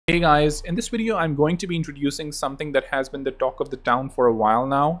Hey guys, in this video I'm going to be introducing something that has been the talk of the town for a while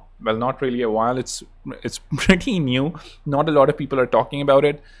now. Well, not really a while, it's pretty new. Not a lot of people are talking about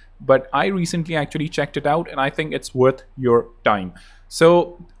it, but I recently actually checked it out and I think it's worth your time.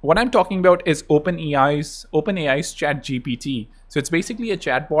 So what I'm talking about is OpenAI's ChatGPT. So it's basically a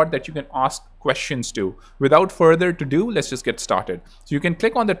chatbot that you can ask questions to. Without further ado, let's just get started. So you can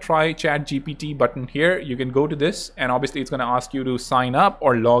click on the try ChatGPT button here. You can go to this and obviously it's going to ask you to sign up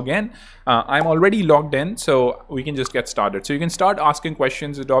or log in. I'm already logged in, so we can just get started. So you can start asking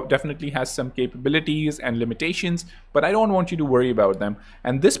questions. It definitely has some capabilities and limitations, but I don't want you to worry about them.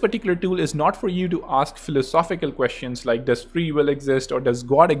 And this particular tool is not for you to ask philosophical questions like does free will exist or does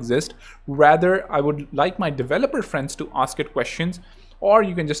God exist? Rather, I would like my developer friends to ask it questions, or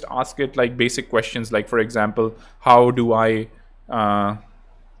you can just ask it like basic questions like, for example, how do I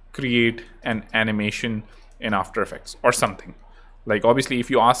create an animation in After Effects or something. Like obviously if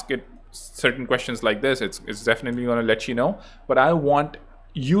you ask it certain questions like this, it's definitely going to let you know, but I want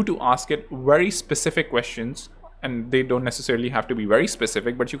you to ask it very specific questions, and they don't necessarily have to be very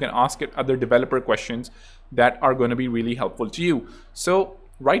specific, but you can ask it other developer questions that are going to be really helpful to you. So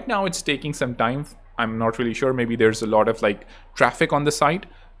right now it's taking some time. I'm not really sure, maybe there's a lot of like traffic on the site,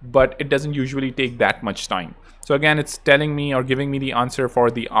 but it doesn't usually take that much time. So again, it's telling me or giving me the answer for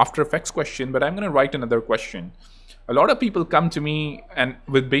the After Effects question, but I'm going to write another question. A lot of people come to me and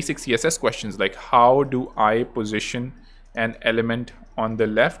with basic CSS questions like how do I position an element on the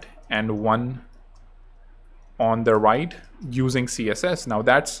left and one on the right using CSS. Now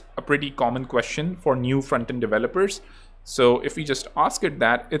that's a pretty common question for new front-end developers. So if we just ask it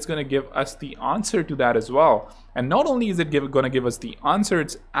that, it's going to give us the answer to that as well. And not only is it going to give us the answer,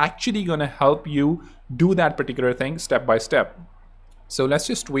 it's actually going to help you do that particular thing step by step. So let's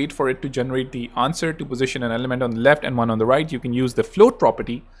just wait for it to generate the answer to position an element on the left and one on the right. You can use the float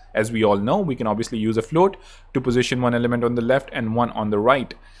property. As we all know, we can obviously use a float to position one element on the left and one on the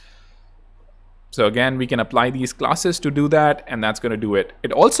right. So again, we can apply these classes to do that, and that's going to do it.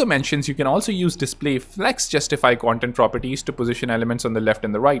 It also mentions you can also use display flex justify content properties to position elements on the left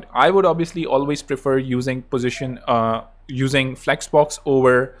and the right. I would obviously always prefer using using flexbox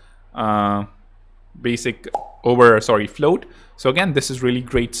over float. So again, this is really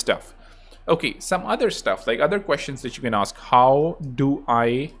great stuff. Okay, some other stuff like other questions that you can ask. How do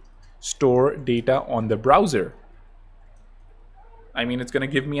I store data on the browser? I mean, it's going to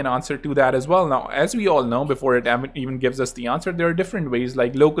give me an answer to that as well. Now, as we all know, before it even gives us the answer, there are different ways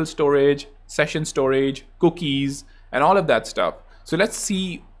like local storage, session storage, cookies, and all of that stuff. So let's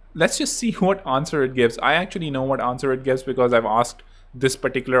just see what answer it gives. I actually know what answer it gives because I've asked this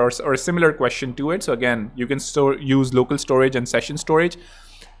particular or a similar question to it. So again, you can use local storage and session storage.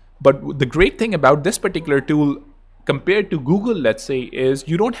 But the great thing about this particular tool compared to Google, let's say, is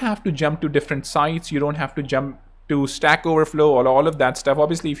you don't have to jump to different sites. You don't have to jump to Stack Overflow or all of that stuff.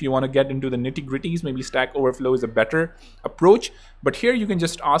 Obviously, if you want to get into the nitty-gritties, maybe Stack Overflow is a better approach. But here you can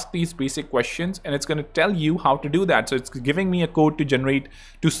just ask these basic questions and it's going to tell you how to do that. So it's giving me a code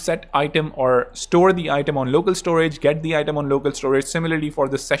to set item or store the item on local storage, get the item on local storage, similarly for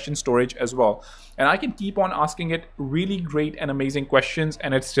the session storage as well. And I can keep on asking it really great and amazing questions,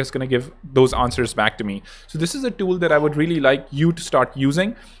 and it's just going to give those answers back to me. So this is a tool that I would really like you to start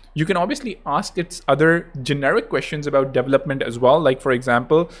using. You can obviously ask its other generic questions about development as well. Like for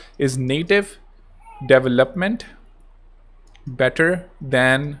example, is native development better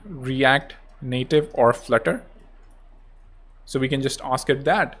than React Native or Flutter? So we can just ask it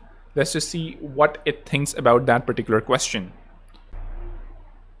that. Let's just see what it thinks about that particular question.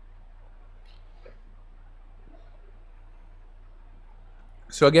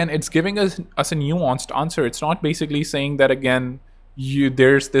 So again, it's giving us a nuanced answer. It's not basically saying that again,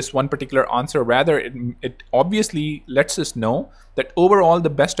 there's this one particular answer. Rather, it obviously lets us know that overall the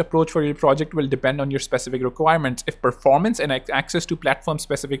best approach for your project will depend on your specific requirements. If performance and access to platform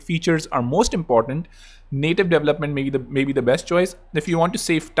specific features are most important, native development may be the best choice. If you want to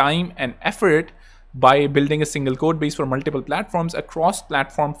save time and effort by building a single code base for multiple platforms, a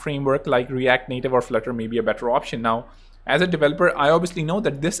cross-platform framework like React Native or Flutter may be a better option. Now, as a developer, I obviously know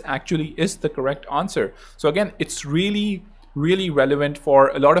that this actually is the correct answer. So again, it's really relevant for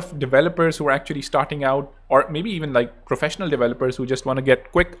a lot of developers who are actually starting out, or maybe even like professional developers who just want to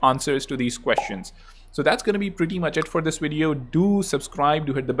get quick answers to these questions. So that's going to be pretty much it for this video. Do subscribe,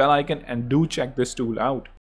 do hit the bell icon, and do check this tool out.